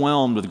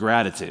overwhelmed with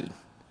gratitude.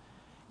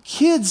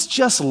 Kids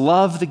just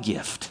love the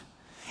gift.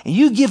 And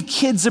you give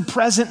kids a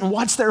present and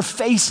watch their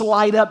face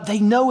light up. They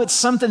know it's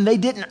something they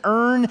didn't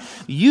earn.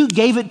 You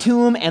gave it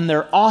to them and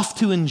they're off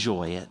to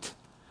enjoy it.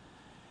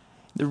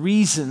 The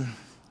reason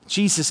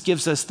Jesus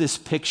gives us this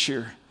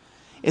picture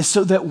is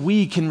so that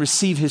we can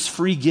receive his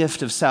free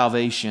gift of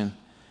salvation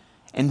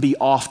and be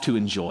off to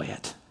enjoy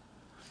it.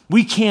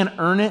 We can't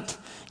earn it.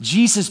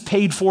 Jesus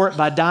paid for it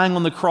by dying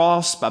on the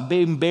cross, by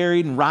being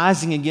buried and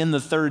rising again the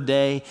third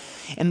day.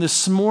 And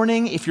this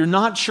morning, if you're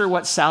not sure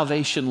what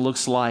salvation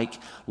looks like,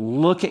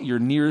 look at your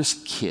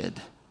nearest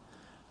kid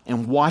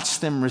and watch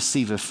them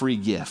receive a free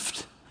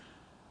gift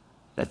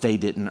that they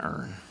didn't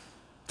earn.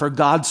 For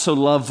God so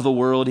loved the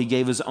world, he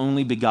gave his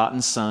only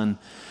begotten Son,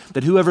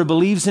 that whoever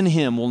believes in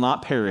him will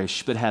not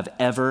perish, but have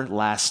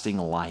everlasting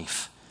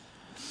life.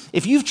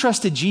 If you've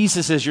trusted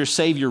Jesus as your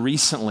Savior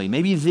recently,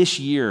 maybe this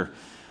year,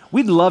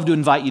 we'd love to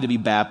invite you to be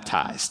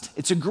baptized.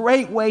 It's a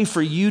great way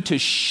for you to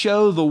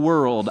show the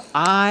world,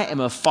 I am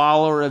a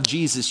follower of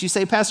Jesus. You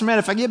say, Pastor Matt,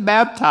 if I get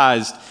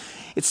baptized,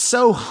 it's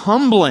so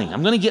humbling.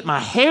 I'm going to get my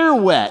hair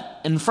wet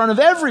in front of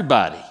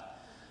everybody.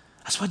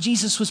 That's what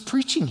Jesus was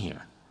preaching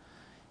here.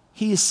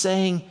 He is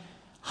saying,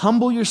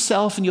 humble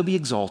yourself and you'll be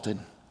exalted.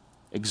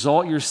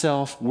 Exalt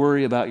yourself,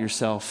 worry about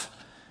yourself,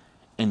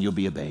 and you'll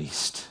be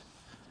abased.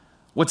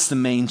 What's the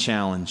main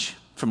challenge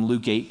from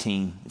Luke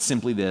 18? It's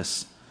simply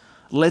this.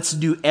 Let's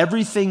do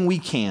everything we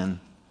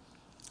can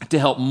to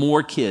help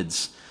more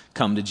kids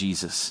come to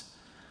Jesus.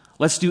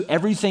 Let's do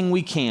everything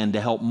we can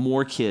to help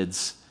more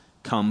kids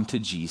come to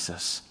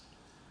Jesus.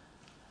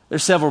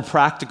 There's several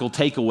practical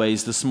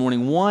takeaways this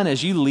morning. One,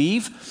 as you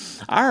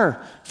leave,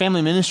 our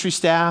family ministry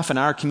staff and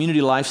our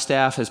community life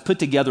staff has put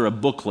together a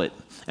booklet,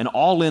 an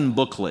all-in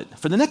booklet.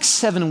 For the next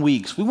 7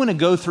 weeks, we want to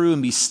go through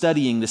and be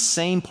studying the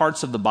same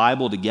parts of the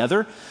Bible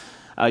together.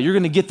 You're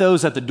going to get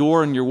those at the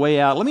door on your way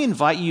out. Let me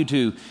invite you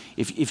to,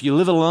 if you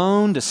live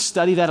alone, to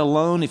study that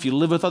alone. If you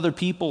live with other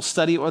people,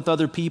 study it with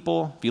other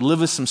people. If you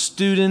live with some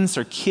students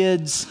or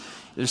kids,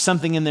 there's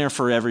something in there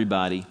for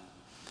everybody.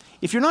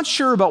 If you're not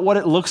sure about what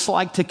it looks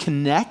like to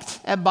connect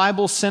at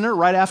Bible Center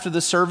right after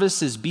the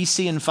service is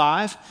BC and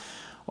 5,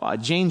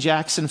 Jane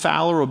Jackson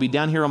Fowler will be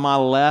down here on my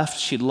left.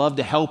 She'd love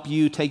to help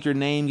you, take your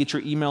name, get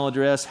your email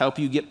address, help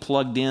you get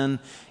plugged in,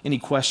 any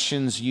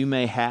questions you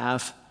may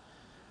have.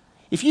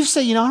 If you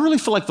say, I really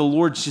feel like the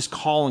Lord's just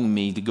calling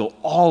me to go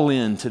all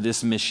in to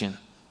this mission,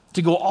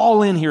 to go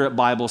all in here at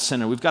Bible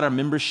Center. We've got our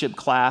membership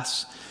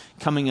class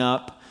coming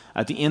up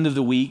at the end of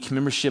the week,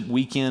 membership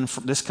weekend,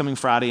 this coming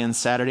Friday and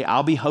Saturday.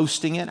 I'll be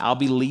hosting it. I'll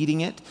be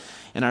leading it.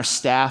 And our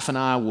staff and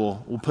I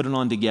will put it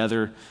on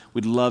together.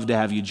 We'd love to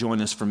have you join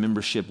us for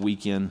membership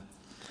weekend.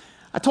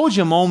 I told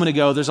you a moment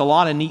ago, there's a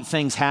lot of neat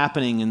things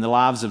happening in the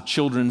lives of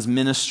children's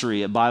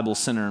ministry at Bible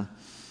Center.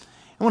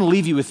 I want to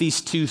leave you with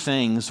these two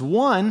things.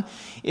 One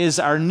is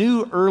our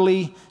new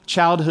early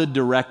childhood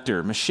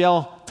director.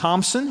 Michelle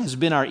Thompson has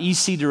been our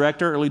EC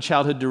director, early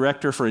childhood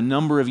director, for a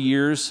number of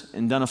years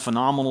and done a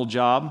phenomenal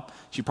job.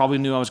 She probably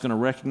knew I was going to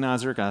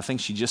recognize her because I think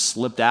she just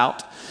slipped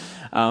out.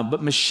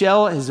 But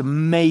Michelle is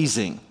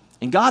amazing.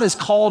 And God has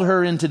called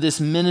her into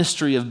this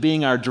ministry of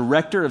being our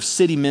director of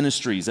city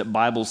ministries at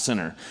Bible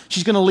Center.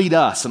 She's going to lead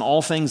us in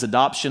all things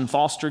adoption,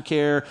 foster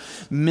care,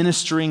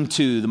 ministering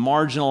to the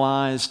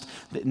marginalized,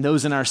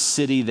 those in our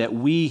city that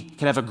we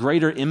can have a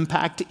greater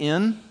impact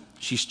in.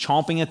 She's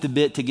chomping at the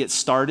bit to get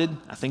started.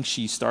 I think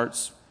she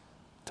starts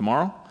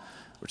tomorrow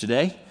or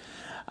today.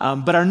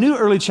 But our new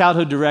early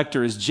childhood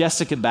director is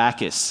Jessica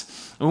Backus.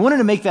 And we wanted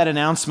to make that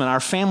announcement. Our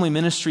family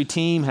ministry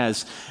team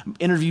has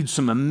interviewed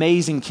some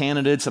amazing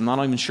candidates. I'm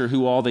not even sure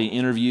who all they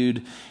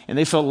interviewed. And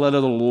they felt led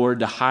of the Lord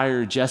to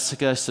hire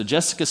Jessica. So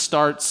Jessica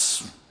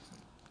starts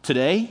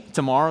today,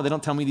 tomorrow. They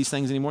don't tell me these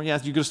things anymore. Yeah,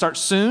 you're going to start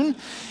soon.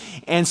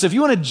 And so if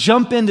you want to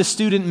jump into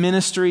student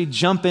ministry,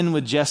 jump in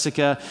with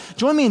Jessica.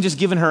 Join me in just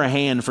giving her a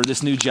hand for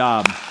this new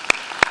job.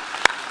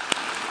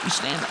 You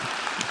stand up.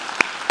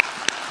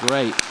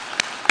 Great.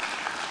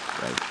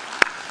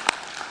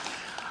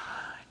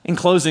 In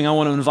closing, I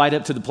want to invite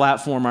up to the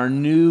platform our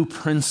new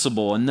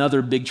principal,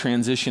 another big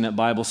transition at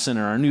Bible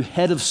Center, our new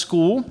head of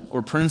school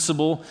or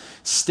principal,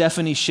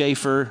 Stephanie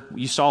Schaefer.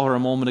 You saw her a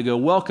moment ago.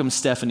 Welcome,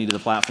 Stephanie, to the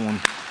platform.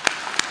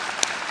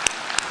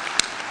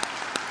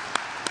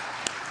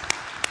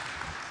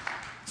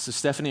 So,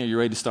 Stephanie, are you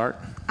ready to start?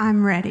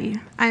 I'm ready.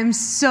 I'm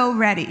so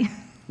ready.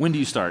 When do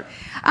you start?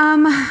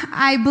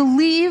 I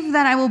believe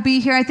that I will be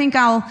here. I think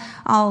I'll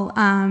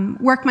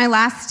work my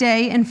last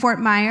day in Fort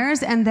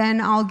Myers, and then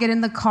I'll get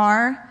in the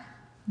car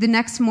the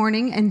next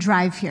morning and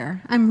drive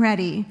here. I'm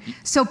ready.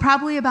 So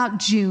probably about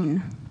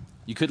June.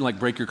 You couldn't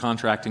break your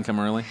contract and come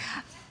early?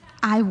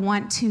 I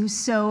want to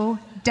so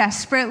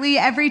desperately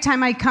every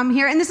time I come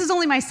here, and this is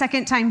only my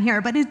second time here,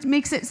 but it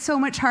makes it so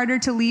much harder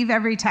to leave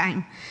every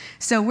time.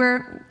 So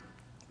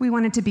we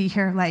wanted to be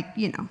here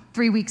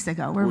 3 weeks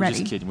ago. We're ready.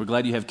 Just kidding. We're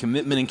glad you have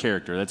commitment and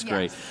character. That's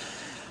great.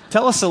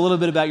 Tell us a little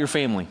bit about your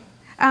family.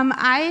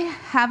 I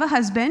have a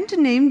husband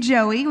named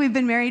Joey. We've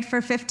been married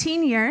for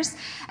 15 years.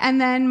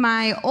 And then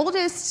my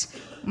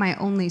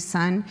only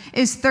son,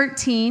 is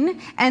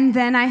 13. And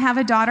then I have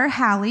a daughter,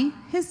 Hallie.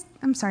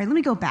 Let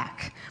me go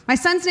back. My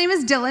son's name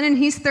is Dylan, and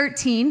he's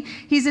 13.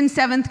 He's in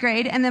 7th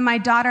grade. And then my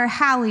daughter,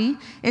 Hallie,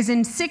 is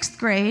in 6th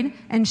grade,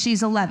 and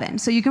she's 11.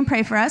 So you can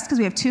pray for us because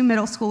we have 2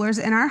 middle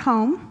schoolers in our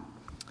home.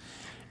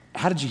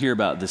 How did you hear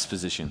about this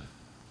position?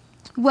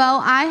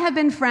 Well, I have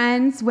been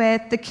friends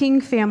with the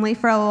King family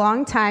for a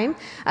long time.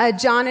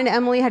 John and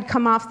Emily had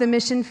come off the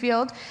mission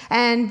field,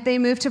 and they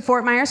moved to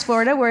Fort Myers,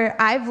 Florida,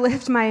 where I've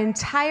lived my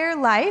entire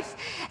life.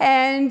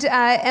 And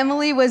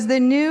Emily was the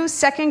new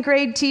 2nd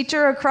grade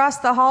teacher across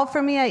the hall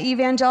from me at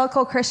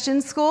Evangelical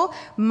Christian School,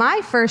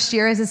 my first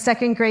year as a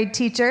 2nd grade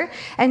teacher.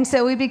 And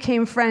so we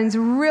became friends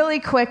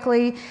really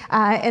quickly,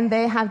 and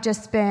they have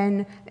just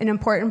been an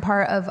important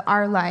part of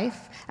our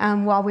life.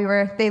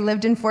 They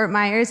lived in Fort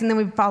Myers, and then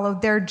we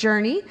followed their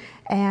journey,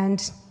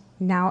 and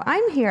now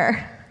I'm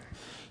here.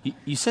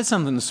 You said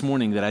something this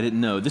morning that I didn't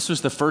know. This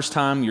was the first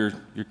time your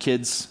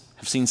kids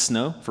have seen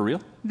snow, for real?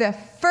 The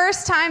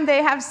first time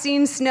they have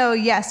seen snow,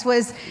 yes,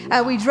 was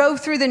we drove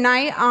through the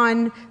night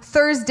on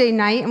Thursday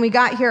night, and we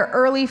got here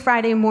early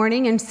Friday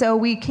morning, and so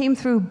we came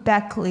through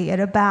Beckley at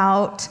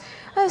about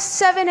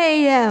 7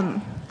 a.m.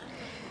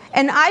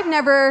 And I've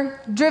never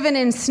driven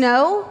in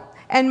snow,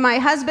 and my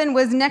husband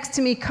was next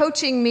to me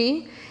coaching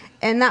me,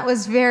 and that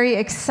was very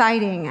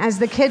exciting as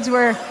the kids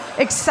were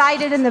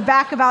excited in the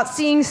back about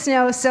seeing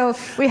snow, so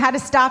we had to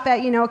stop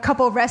at, a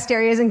couple of rest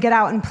areas and get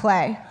out and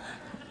play.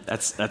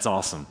 That's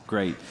awesome.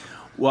 Great.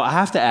 Well, I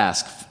have to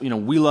ask,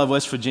 we love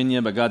West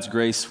Virginia. By God's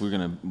grace,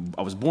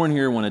 I was born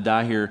here, want to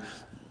die here.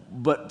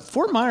 But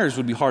Fort Myers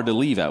would be hard to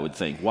leave, I would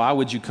think. Why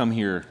would you come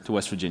here to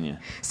West Virginia?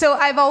 So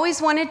I've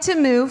always wanted to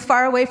move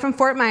far away from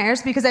Fort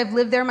Myers because I've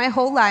lived there my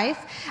whole life.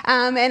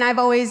 And I've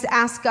always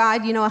asked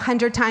God,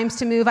 100 times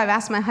to move. I've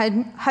asked my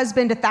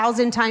husband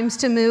 1,000 times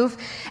to move.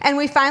 And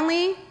we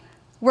finally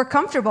were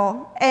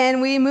comfortable.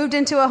 And we moved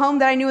into a home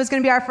that I knew was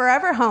going to be our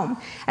forever home.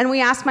 And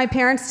we asked my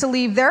parents to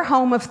leave their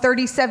home of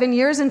 37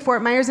 years in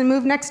Fort Myers and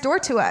move next door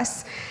to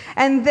us.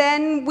 And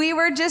then we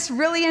were just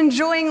really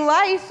enjoying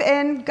life,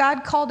 and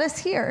God called us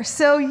here.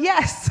 So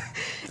yes,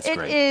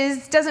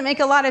 doesn't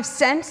make a lot of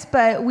sense,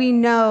 but we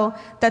know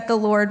that the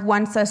Lord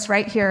wants us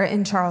right here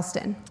in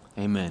Charleston.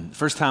 Amen.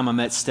 First time I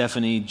met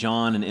Stephanie,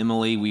 John, and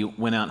Emily, we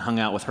went out and hung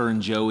out with her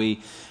and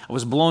Joey. I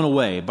was blown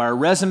away by her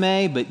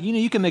resume, but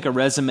you can make a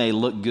resume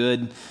look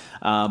good,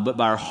 but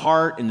by her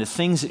heart and the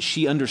things that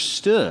she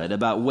understood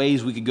about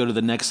ways we could go to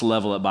the next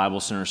level at Bible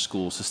Center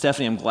School. So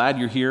Stephanie, I'm glad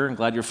you're here. I'm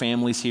glad your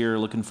family's here.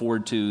 Looking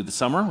forward to the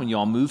summer when you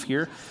all move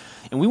here.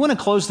 And we want to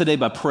close today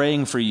by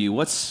praying for you.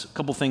 What's a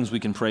couple things we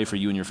can pray for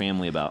you and your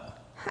family about?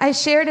 I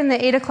shared in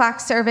the 8 o'clock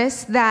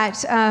service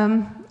that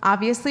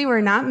obviously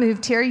we're not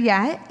moved here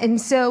yet, and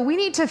so we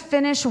need to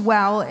finish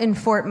well in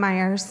Fort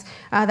Myers.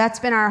 That's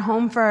been our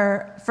home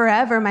for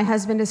forever. My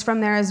husband is from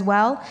there as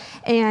well,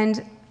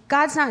 and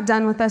God's not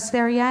done with us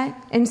there yet.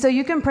 And so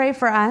you can pray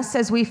for us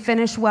as we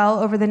finish well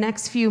over the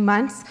next few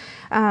months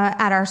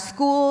at our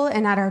school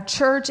and at our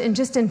church and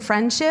just in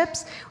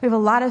friendships. We have a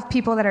lot of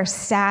people that are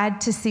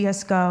sad to see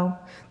us go.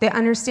 They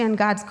understand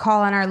God's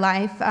call on our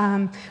life,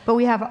 but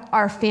we have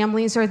our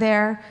families are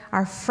there,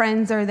 our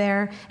friends are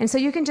there. And so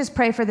you can just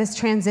pray for this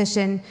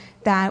transition,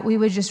 that we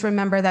would just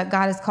remember that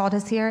God has called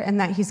us here and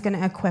that he's going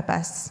to equip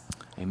us.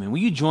 Amen. Will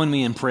you join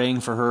me in praying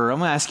for her? I'm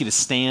going to ask you to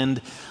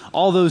stand.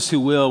 All those who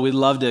will, we'd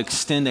love to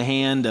extend a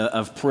hand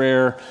of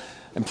prayer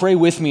and pray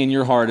with me in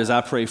your heart as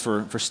I pray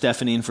for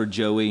Stephanie and for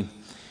Joey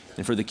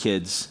and for the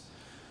kids.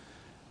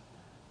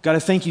 God, I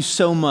thank you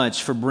so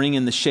much for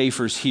bringing the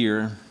Schaefers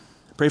here.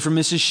 Pray for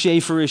Mrs.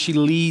 Schaefer as she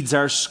leads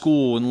our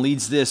school and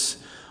leads this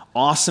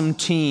awesome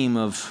team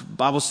of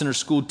Bible Center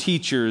School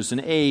teachers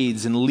and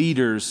aides and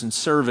leaders and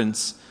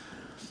servants.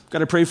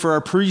 God, I pray for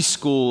our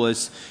preschool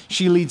as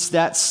she leads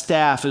that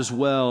staff as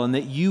well, and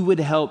that you would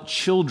help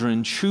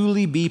children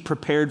truly be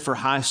prepared for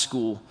high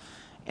school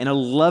and a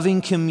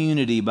loving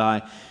community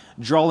by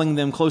drawing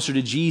them closer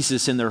to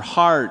Jesus in their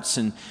hearts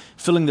and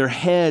filling their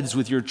heads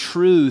with your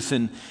truth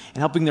and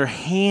helping their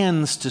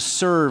hands to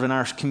serve in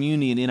our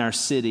community and in our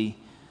city.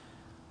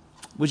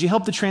 Would you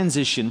help the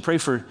transition? Pray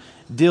for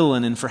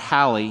Dylan and for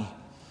Hallie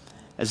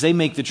as they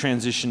make the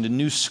transition to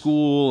new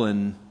school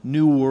and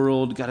new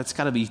world. God, it's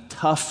got to be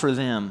tough for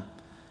them.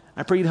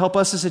 I pray you'd help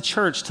us as a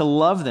church to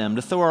love them,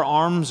 to throw our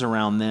arms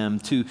around them,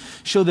 to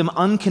show them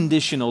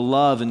unconditional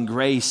love and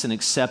grace and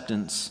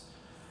acceptance.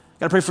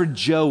 God, I pray for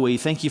Joey.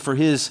 Thank you for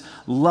his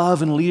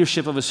love and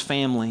leadership of his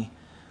family.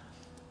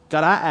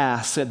 God, I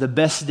ask that the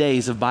best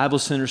days of Bible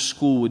Center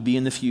School would be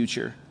in the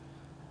future,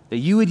 that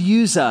you would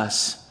use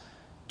us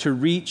to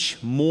reach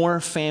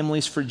more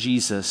families for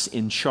Jesus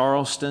in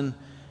Charleston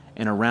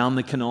and around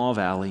the Kanawha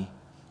Valley.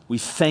 We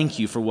thank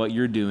you for what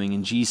you're doing.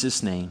 In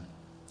Jesus' name,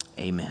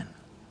 amen.